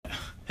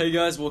Hey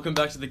guys, welcome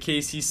back to the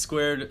KC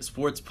Squared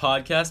Sports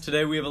Podcast.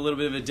 Today we have a little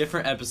bit of a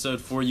different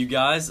episode for you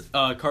guys.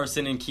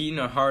 Carson and Keaton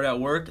are hard at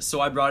work, so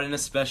I brought in a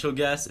special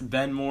guest,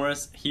 Ben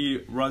Morris.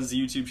 He runs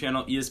the YouTube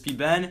channel ESP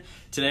Ben.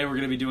 Today we're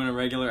going to be doing a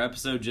regular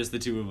episode, just the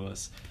two of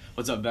us.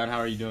 What's up, Ben? How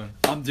are you doing?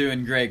 I'm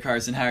doing great,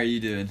 Carson. How are you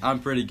doing?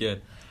 I'm pretty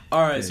good.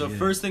 Alright,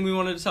 first thing we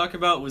wanted to talk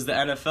about was the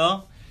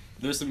NFL.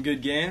 There's some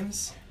good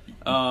games.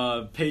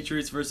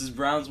 Patriots versus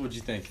Browns, what'd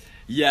you think?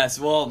 Yes,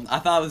 well, I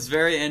thought it was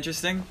very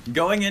interesting.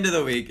 Going into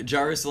the week,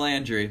 Jarvis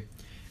Landry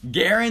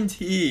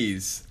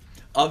guarantees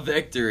a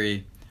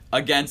victory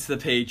against the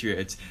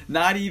Patriots.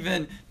 Not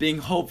even being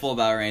hopeful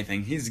about it or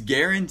anything. He's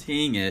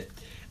guaranteeing it.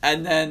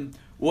 And then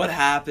what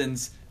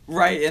happens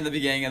right in the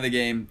beginning of the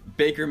game?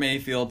 Baker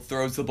Mayfield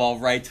throws the ball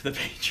right to the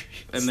Patriots.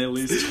 And they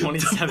lose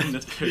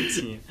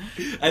 27-13.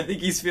 I think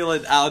he's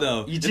feeling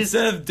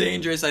instead of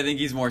dangerous, I think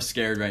he's more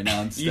scared right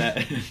now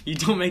instead. You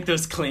don't make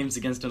those claims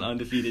against an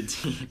undefeated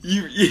team.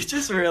 You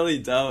just really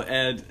don't,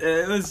 and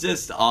it was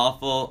just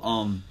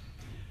awful.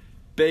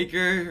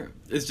 Baker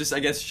is just,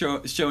 I guess,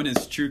 showing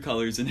his true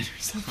colors in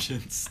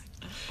interceptions.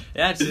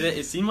 Yeah,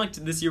 it seemed like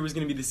this year was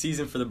going to be the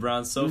season for the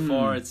Browns. So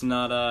far, it's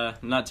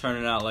not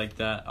turning out like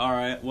that. All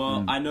right,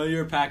 well, I know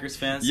you're a Packers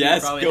fan, so you're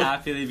probably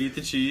happy they beat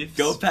the Chiefs.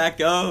 Go Pack,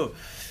 go!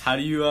 How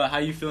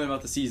you feeling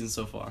about the season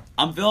so far?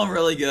 I'm feeling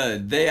really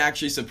good. They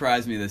actually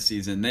surprised me this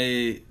season.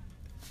 They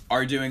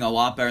are doing a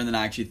lot better than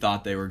I actually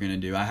thought they were going to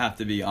do. I have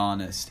to be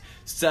honest.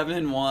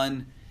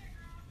 7-1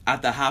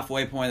 at the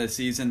halfway point of the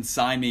season.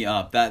 Sign me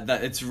up. That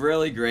it's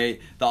really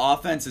great. The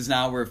offense is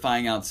now, we're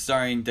finding out,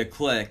 starting to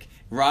click.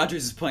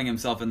 Rodgers is putting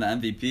himself in the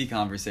MVP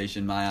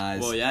conversation in my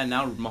eyes. Well, yeah,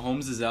 now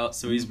Mahomes is out,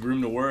 so he's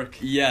room to work.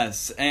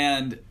 Yes,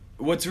 and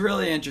what's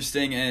really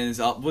interesting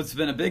is what's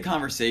been a big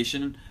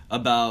conversation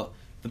about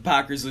the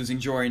Packers losing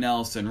Jordy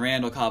Nelson,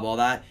 Randall Cobb, all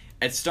that.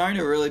 It's starting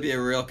to really be a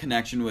real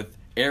connection with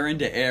Aaron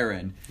to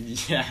Aaron.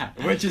 Yeah.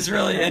 Which is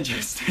really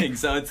interesting.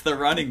 So it's the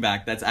running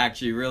back that's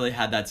actually really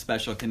had that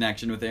special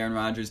connection with Aaron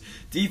Rodgers.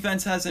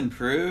 Defense has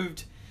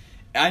improved.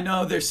 I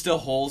know there's still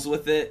holes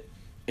with it,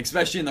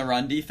 especially in the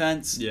run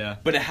defense. Yeah.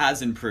 But it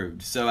has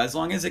improved. So as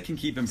long as it can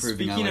keep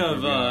improving.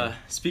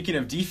 Speaking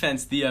of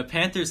defense, the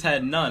Panthers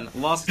had none.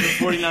 Lost to the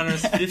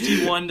 49ers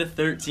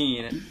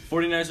 51-13.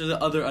 49ers are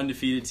the other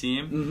undefeated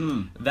team.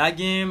 Mm-hmm. That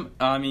game,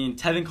 I mean,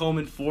 Tevin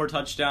Coleman 4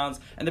 touchdowns,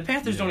 and the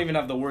Panthers don't even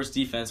have the worst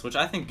defense, which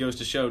I think goes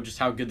to show just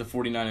how good the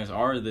 49ers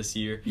are this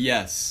year.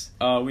 Yes.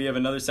 We have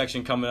another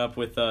section coming up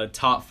with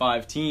top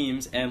 5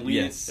 teams, and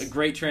a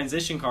great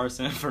transition,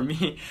 Carson, for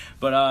me.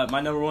 But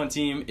my number one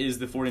team is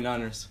the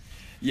 49ers.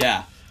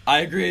 Yeah, I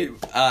agree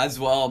as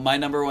well. My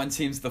number one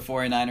team's the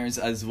 49ers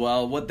as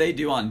well. What they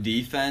do on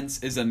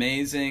defense is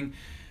amazing.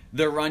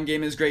 Their run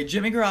game is great.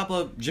 Jimmy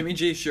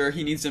G, sure,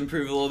 he needs to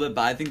improve a little bit,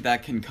 but I think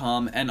that can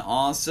come. And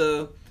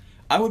also,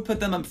 I would put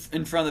them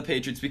in front of the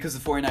Patriots because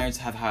the 49ers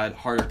have had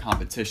harder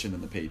competition than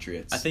the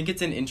Patriots. I think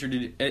it's an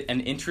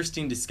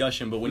interesting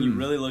discussion, but when you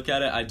really look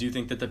at it, I do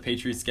think that the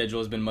Patriots' schedule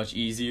has been much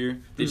easier.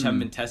 They just haven't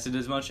been tested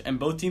as much, and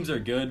both teams are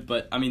good,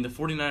 but, I mean, the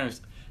 49ers...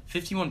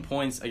 51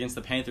 points against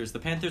the Panthers. The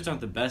Panthers aren't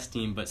the best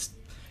team, but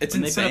it's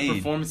when insane. They put up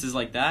performances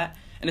like that,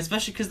 and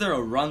especially because they're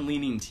a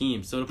run-leaning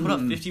team, so to put up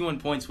 51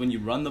 points when you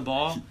run the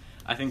ball,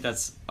 I think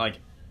that's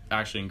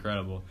actually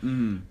incredible.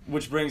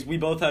 Which brings, we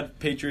both had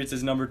Patriots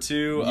as number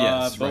 2.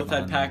 Yes, both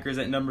had Packers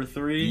at number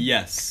 3.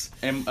 Yes.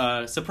 And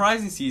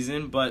surprising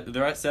season, but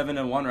they're at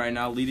 7-1 right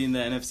now, leading the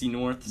NFC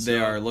North. So. They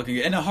are looking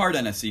in a hard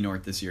NFC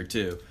North this year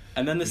too.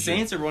 And then the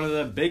Saints are one of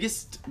the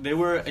biggest. They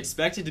were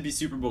expected to be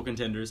Super Bowl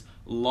contenders,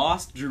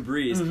 lost Drew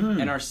Brees,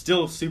 and are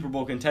still Super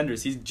Bowl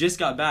contenders. He just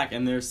got back,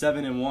 and they're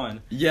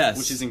 7-1. Yes,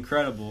 which is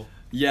incredible.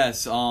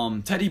 Yes,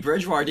 Teddy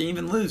Bridgewater didn't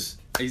even lose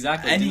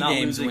any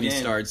games when he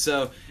starts.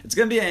 So it's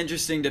going to be an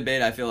interesting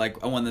debate, I feel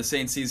like, when the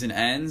Saints season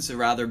ends.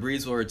 Rather,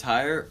 Brees will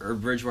retire or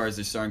Bridgewater is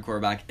their starting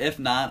quarterback. If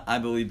not, I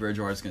believe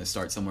Bridgewater is going to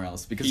start somewhere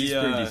else because he's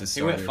proved he's a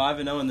starter. He went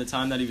 5-0 in the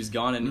time that he was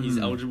gone, and he's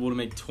eligible to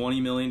make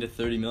 $20 million to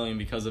 $30 million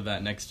because of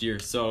that next year.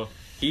 So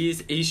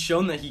he's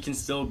shown that he can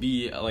still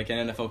be like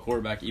an NFL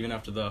quarterback even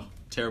after the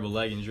terrible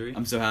leg injury.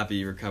 I'm so happy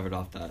you recovered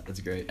off that. That's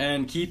great.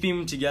 And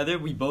keeping together,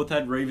 we both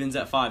had Ravens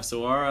at 5.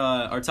 So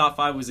our top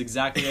 5 was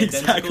exactly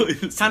identical.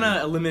 Kind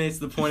of eliminates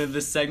the point of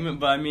this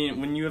segment, but I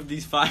mean, when you have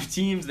these 5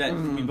 teams that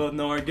we both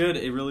know are good,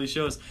 it really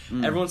shows.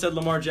 Everyone said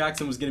Lamar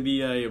Jackson was going to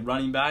be a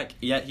running back,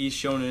 yet he's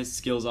shown his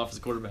skills off as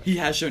a quarterback. He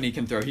has shown he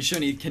can throw. He's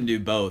shown he can do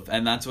both,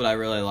 and that's what I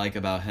really like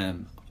about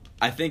him.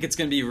 I think it's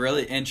going to be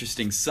really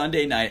interesting.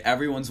 Sunday night,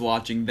 everyone's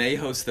watching. They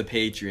host the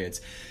Patriots.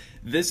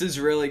 This is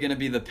really going to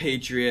be the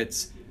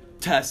Patriots'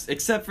 test,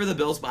 except for the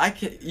Bills,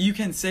 but you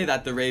can say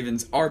that the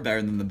Ravens are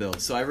better than the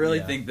Bills. So I really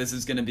think this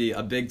is going to be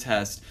a big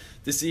test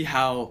to see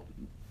how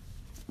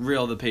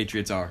real the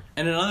Patriots are.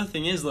 And another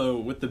thing is, though,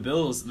 with the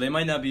Bills, they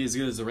might not be as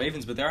good as the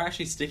Ravens, but they're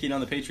actually sticking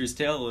on the Patriots'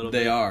 tail a little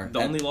bit. They are. The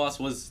only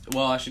loss was,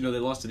 well, actually, no, they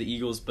lost to the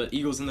Eagles, but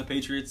Eagles and the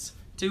Patriots,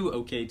 2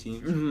 okay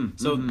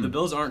teams. So the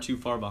Bills aren't too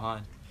far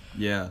behind.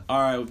 Yeah. All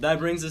right, that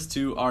brings us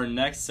to our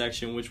next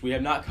section, which we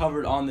have not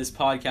covered on this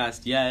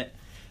podcast yet.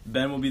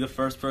 Ben will be the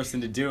first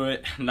person to do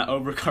it, not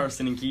over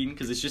Carson and Keaton,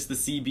 because it's just the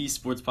CB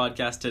Sports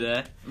Podcast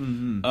today.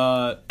 Mm-hmm.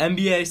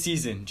 NBA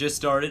season just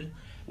started.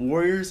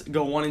 Warriors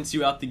go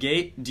 1-2 out the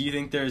gate. Do you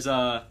think there's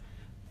going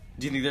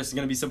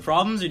to be some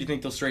problems, or do you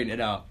think they'll straighten it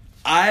out?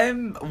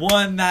 I'm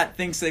one that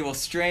thinks they will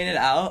strain it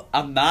out.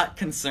 I'm not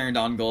concerned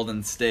on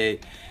Golden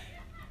State.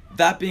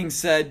 That being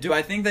said, do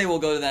I think they will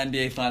go to the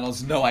NBA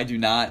Finals? No, I do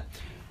not.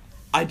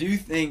 I do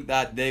think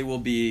that they will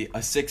be a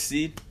 6th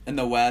seed in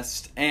the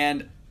West,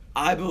 and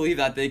I believe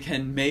that they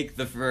can make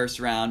the first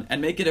round and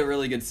make it a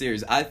really good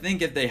series. I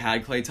think if they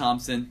had Klay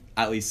Thompson,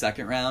 at least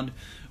second round,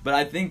 but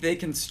I think they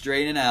can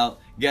straighten out,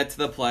 get to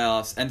the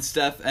playoffs, and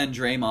Steph and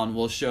Draymond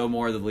will show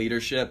more of the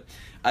leadership.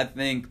 I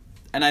think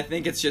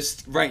it's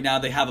just right now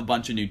they have a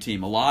bunch of new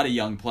team, a lot of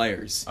young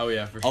players. Oh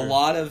yeah, for sure. A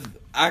lot of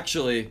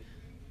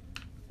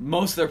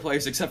most of their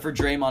players except for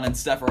Draymond and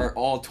Steph are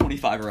all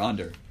 25 or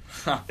under.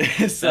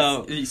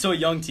 So a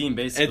young team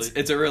basically.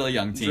 It's a really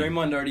young team.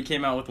 Draymond already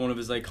came out with one of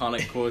his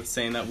iconic quotes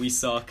saying that we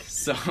suck.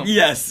 So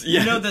yes.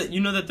 You know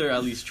that they're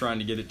at least trying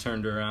to get it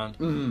turned around.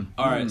 Mm-hmm.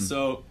 All right,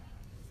 so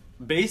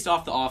based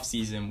off the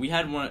offseason, we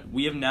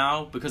have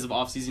now, because of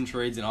offseason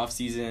trades and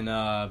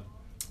offseason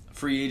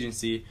free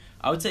agency,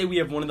 I would say we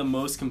have one of the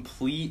most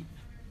complete,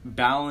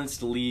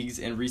 balanced leagues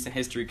in recent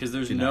history, because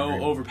there's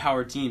no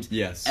overpowered teams.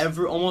 Yes.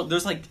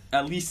 There's like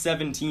at least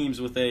 7 teams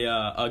with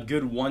a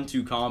good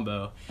 1-2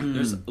 combo.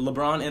 There's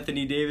LeBron,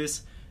 Anthony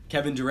Davis,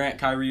 Kevin Durant,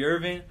 Kyrie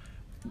Irving,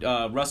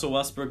 Russell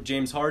Westbrook,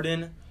 James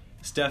Harden,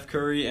 Steph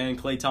Curry,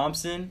 and Klay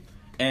Thompson,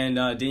 and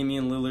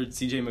Damian Lillard,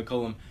 CJ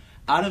McCollum.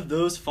 Out of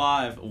those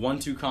 5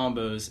 1-2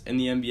 combos in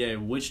the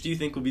NBA, which do you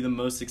think will be the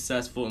most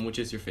successful, and which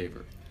is your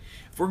favorite?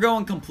 If we're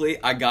going complete,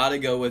 I gotta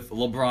go with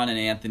LeBron and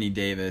Anthony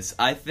Davis.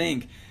 I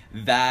think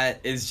that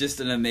is just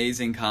an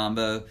amazing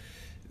combo.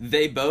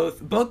 They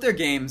both their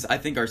games, I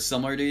think, are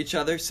similar to each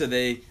other, so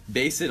they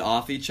base it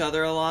off each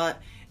other a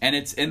lot, and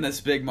it's in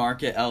this big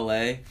market,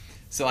 LA.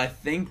 So I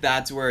think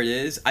that's where it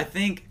is. I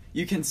think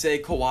you can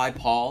say Kawhi,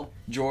 Paul,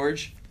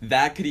 George,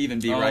 that could even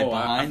be right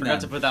behind them. I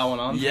forgot to put that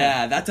one on.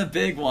 Yeah, that's a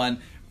big one.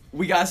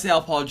 We gotta see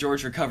how Paul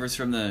George recovers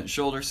from the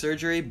shoulder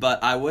surgery,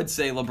 but I would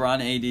say LeBron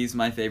and AD is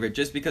my favorite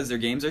just because their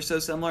games are so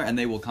similar and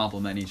they will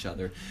complement each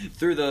other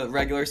through the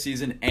regular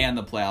season and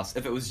the playoffs.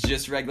 If it was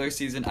just regular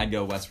season, I'd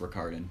go Westbrook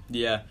Harden.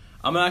 Yeah,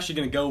 I'm actually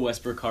gonna go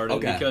Westbrook Harden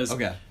because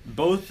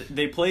both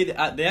they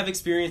have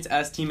experience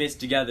as teammates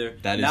together.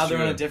 That is now true.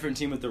 They're on a different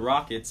team with the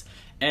Rockets,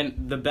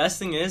 and the best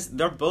thing is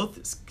they're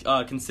both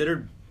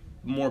considered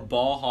more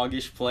ball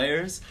hoggish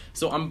players.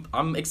 So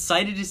I'm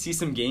excited to see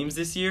some games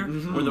this year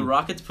where the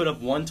Rockets put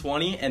up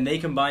 120 and they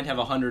combined have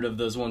 100 of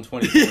those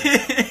 120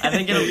 points. I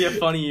think it'll be a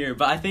funny year,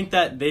 but I think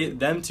that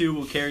them two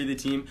will carry the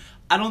team.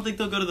 I don't think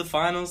they'll go to the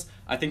finals.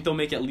 I think they'll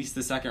make at least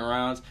the second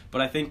round, but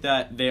I think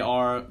that they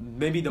are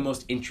maybe the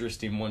most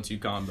interesting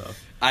 1-2 combo.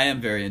 I am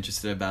very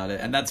interested about it,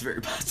 and that's very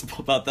possible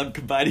about them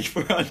combining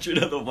for 100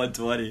 of the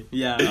 120.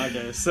 Yeah,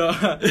 okay. So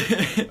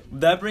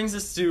that brings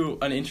us to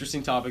an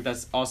interesting topic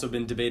that's also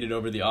been debated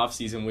over the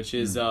offseason, which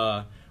is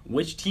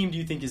which team do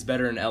you think is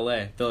better in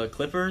LA, the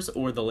Clippers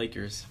or the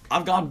Lakers?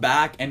 I've gone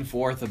back and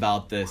forth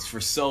about this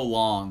for so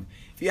long.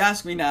 If you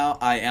ask me now,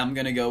 I am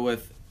going to go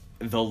with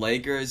the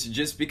Lakers,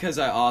 just because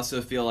I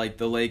also feel like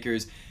the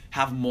Lakers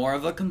have more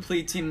of a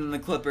complete team than the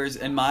Clippers.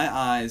 In my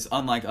eyes,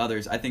 unlike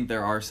others, I think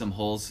there are some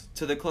holes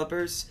to the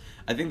Clippers.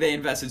 I think they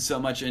invested so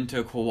much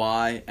into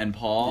Kawhi and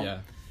Paul,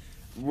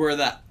 where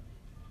the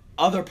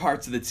other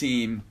parts of the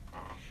team,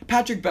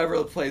 Patrick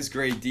Beverley plays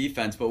great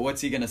defense, but what's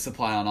he going to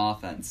supply on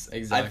offense?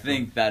 Exactly. I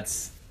think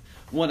that's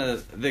one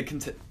of the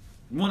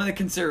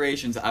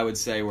considerations, I would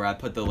say, where I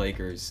put the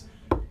Lakers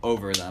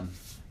over them.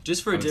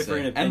 Just for a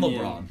different opinion.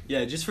 And LeBron.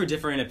 Yeah, just for a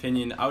different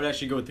opinion, I would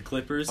actually go with the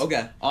Clippers.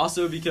 Okay.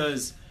 Also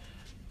because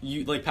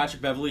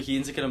Patrick Beverley, he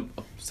isn't going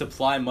to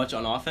supply much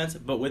on offense,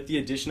 but with the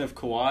addition of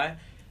Kawhi,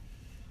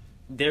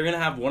 they're going to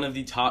have one of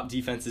the top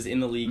defenses in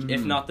the league,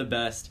 if not the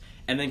best.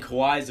 And then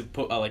Kawhi's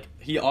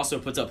he also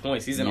puts up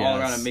points. He's an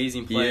all-around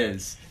amazing player. He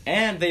is.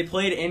 And they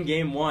played in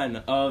Game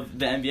 1 of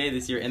the NBA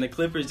this year, and the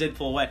Clippers did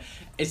pull away.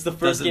 It's the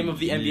first game of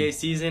the NBA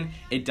season.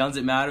 It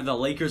doesn't matter. The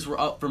Lakers were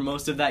up for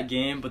most of that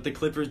game, but the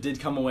Clippers did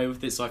come away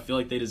with it, so I feel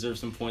like they deserve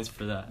some points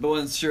for that. But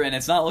it's true, and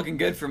it's not looking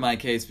good for my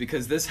case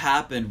because this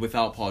happened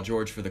without Paul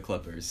George for the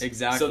Clippers.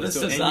 Exactly. So this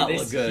does not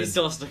look good. He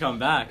still has to come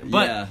back.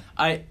 But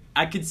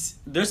I could.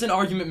 There's an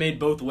argument made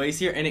both ways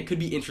here, and it could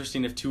be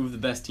interesting if two of the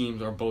best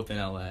teams are both in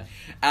LA.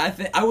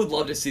 I would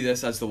love to see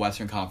this as the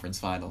Western Conference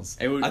Finals.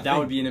 That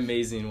would be an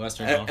amazing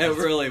Western Conference.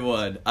 It really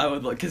would. I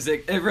would look because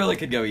it really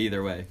could go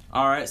either way.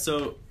 All right,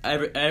 so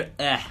I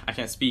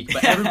can't speak,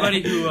 but everyone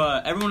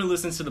who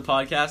listens to the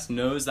podcast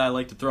knows that I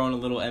like to throw in a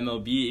little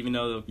MLB, even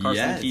though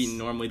Carson and Keaton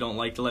normally don't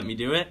like to let me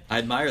do it. I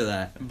admire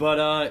that.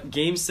 But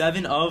Game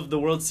 7 of the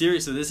World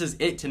Series, so this is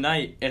it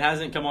tonight. It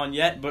hasn't come on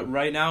yet, but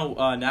right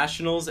now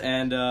Nationals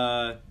and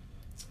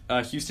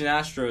Houston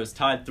Astros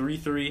tied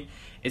 3-3.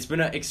 It's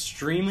been an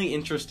extremely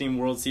interesting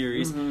World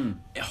Series.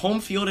 Home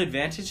field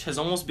advantage has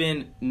almost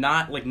been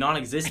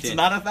non-existent. It's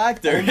not a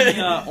factor.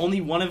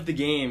 Only one of the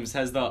games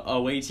has the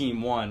away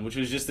team won, which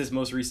was just this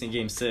most recent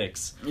Game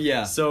 6.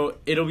 Yeah. So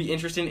it'll be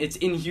interesting. It's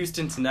in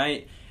Houston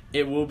tonight.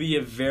 It will be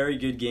a very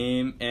good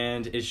game,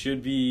 and it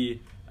should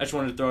be... I just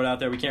wanted to throw it out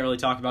there. We can't really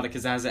talk about it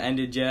because it hasn't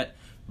ended yet,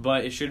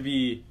 but it should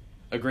be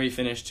a great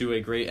finish to a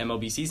great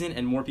MLB season,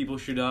 and more people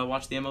should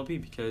watch the MLB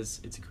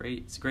because it's a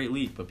great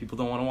league, but people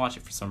don't want to watch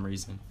it for some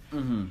reason.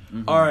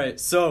 All right,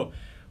 so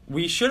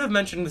we should have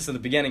mentioned this in the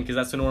beginning because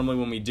that's normally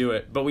when we do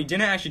it, but we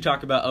didn't actually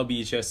talk about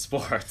LBHS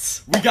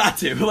sports. We got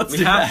to. Let's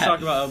do that. We have to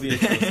talk about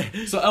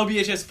LBHS. So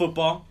LBHS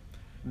football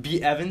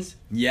beat Evans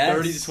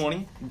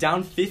 30-20,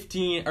 down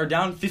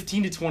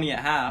 15 to 20 at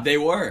half. They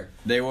were.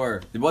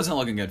 It wasn't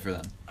looking good for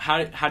them.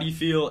 How do you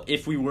feel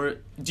if we were?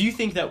 Do you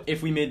think that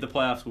if we made the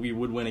playoffs, we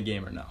would win a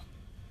game or no?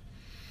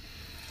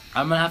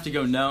 I'm gonna have to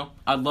go no.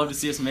 I'd love to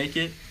see us make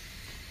it.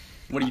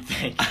 What do you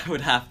think? I would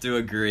have to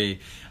agree.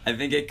 I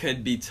think it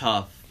could be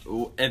tough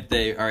if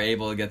they are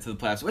able to get to the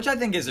playoffs, which I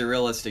think is a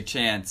realistic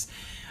chance.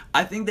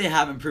 I think they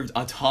have improved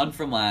a ton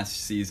from last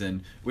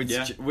season, which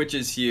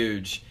is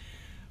huge.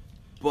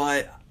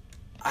 But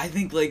I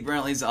think Lake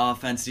Brantley's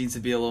offense needs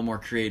to be a little more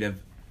creative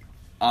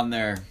on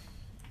their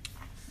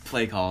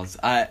play calls.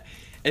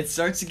 It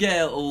starts to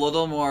get a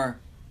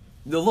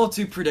little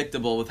too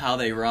predictable with how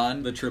they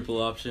run. The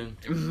triple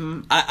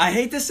option. I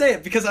hate to say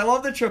it because I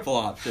love the triple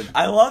option.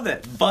 I love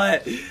it,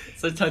 but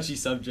it's a touchy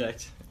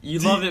subject. You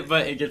love it,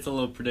 but it gets a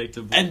little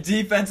predictable. And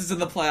defenses in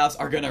the playoffs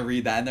are going to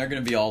read that, and they're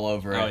going to be all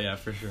over it. Oh, yeah,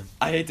 for sure.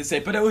 I hate to say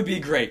it, but it would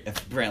be great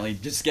if Brantley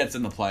just gets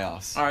in the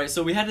playoffs. All right,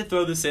 so we had to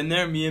throw this in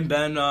there. Me and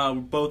Ben were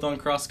both on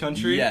cross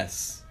country.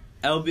 Yes.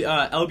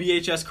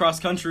 LBHS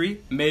cross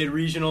country made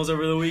regionals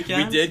over the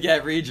weekend. We did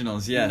get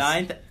regionals, yes.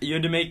 9th, you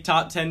had to make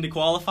top 10 to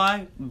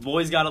qualify.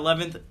 Boys got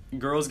 11th.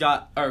 Boys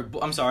got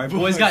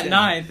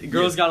 9th.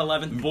 Girls got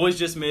 11th. Boys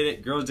just made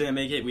it. Girls didn't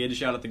make it. We had to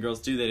shout out the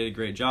girls too. They did a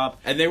great job.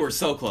 And they were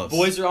so close.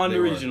 Boys are on to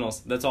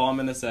regionals. That's all I'm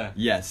gonna say.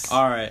 Yes.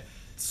 All right.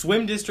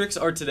 Swim districts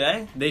are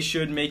today. They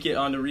should make it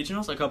onto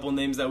regionals. A couple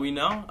names that we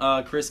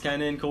know. Chris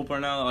Kennan, Cole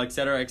Parnell,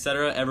 etc.,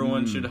 etc.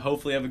 Everyone should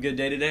hopefully have a good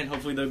day today, and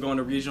hopefully they'll go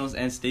into regionals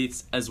and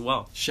states as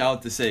well. Shout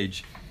out to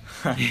Sage.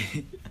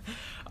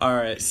 All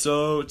right,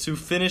 so to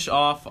finish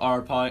off the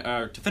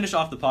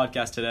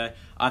podcast today,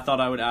 I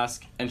thought I would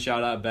ask and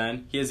shout out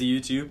Ben. He has a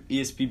YouTube,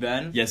 ESP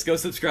Ben. Yes, go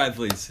subscribe,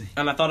 please.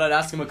 And I thought I'd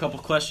ask him a couple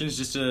questions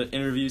just to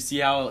interview, see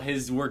how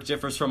his work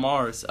differs from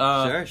ours.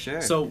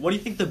 Sure. So what do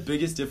you think the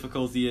biggest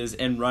difficulty is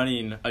in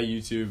running a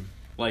YouTube,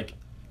 like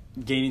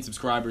gaining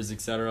subscribers,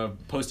 etc.,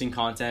 posting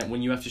content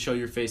when you have to show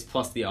your face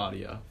plus the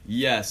audio?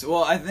 Yes,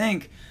 well, I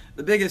think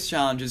the biggest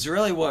challenge is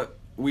really what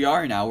we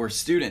are now. We're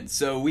students,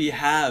 so we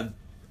have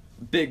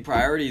big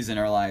priorities in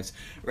our lives.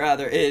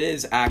 Rather, it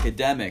is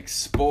academics,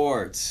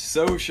 sports,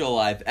 social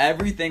life,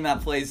 everything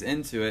that plays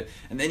into it.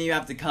 And then you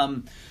have to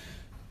come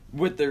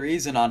with the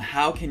reason on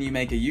how can you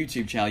make a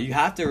YouTube channel. You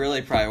have to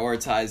really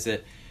prioritize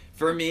it.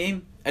 For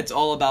me, it's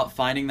all about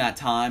finding that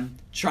time,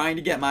 trying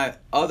to get my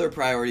other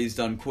priorities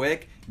done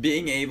quick,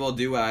 being able to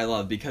do what I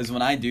love. Because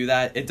when I do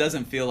that, it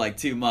doesn't feel like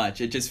too much.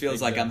 It just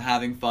feels like I'm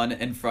having fun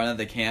in front of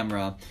the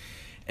camera.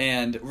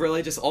 And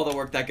really just all the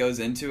work that goes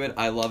into it,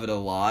 I love it a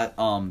lot.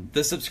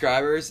 The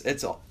subscribers,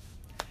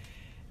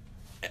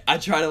 I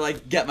try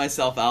to get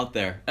myself out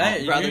there.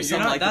 Hey, you're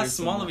not that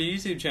small of a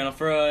YouTube channel.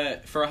 For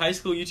a high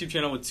school YouTube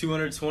channel with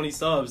 220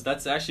 subs,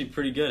 that's actually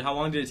pretty good. How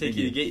long did it take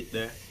you to get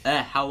there?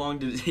 How long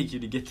did it take you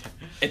to get there?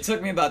 It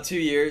took me about 2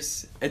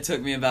 years.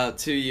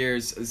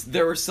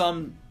 There were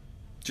some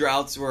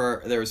droughts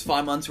where there was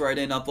 5 months where I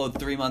didn't upload,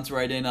 3 months where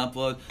I didn't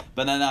upload,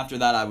 but then after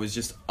that I was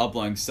just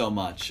uploading so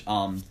much.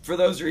 For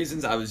those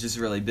reasons, I was just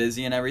really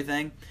busy and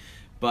everything,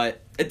 but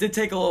it did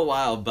take a little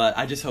while. But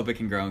I just hope it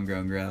can grow and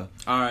grow and grow.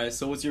 All right.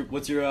 So what's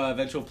your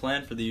eventual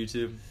plan for the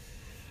YouTube?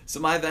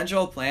 So my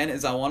eventual plan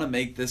is I want to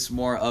make this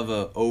more of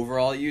a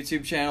overall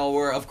YouTube channel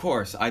where, of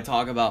course, I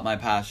talk about my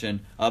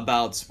passion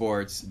about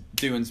sports,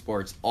 doing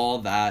sports. All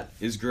that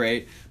is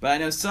great, but I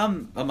know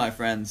some of my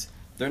friends,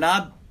 they're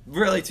not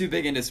really too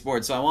big into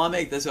sports, so I want to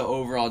make this an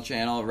overall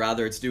channel.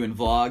 Rather, it's doing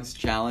vlogs,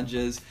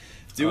 challenges,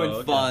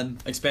 doing fun.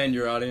 Expand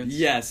your audience.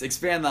 Yes,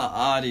 expand the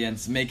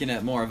audience, making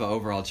it more of an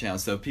overall channel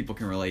so people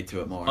can relate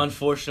to it more.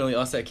 Unfortunately,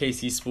 us at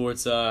KC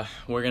Sports,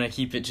 we're going to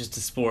keep it just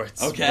to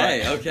sports.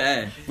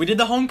 Okay. We did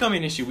the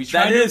homecoming issue. We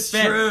tried to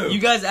expand. True. You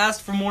guys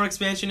asked for more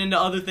expansion into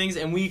other things,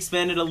 and we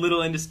expanded a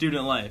little into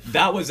student life.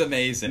 That was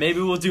amazing.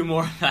 Maybe we'll do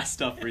more of that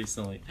stuff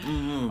recently.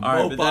 All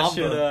right, but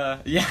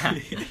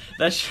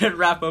that should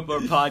wrap up our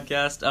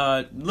podcast.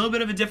 A little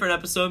bit of a different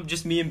episode,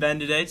 just me and Ben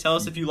today. Tell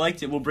us if you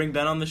liked it. We'll bring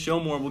Ben on the show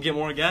more. We'll get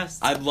more guests.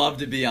 I'd love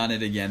to be on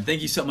it again.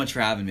 Thank you so much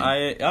for having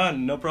me.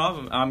 No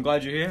problem. I'm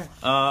glad you're here.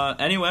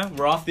 Anyway,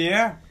 we're off the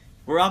air.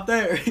 We're out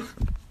there.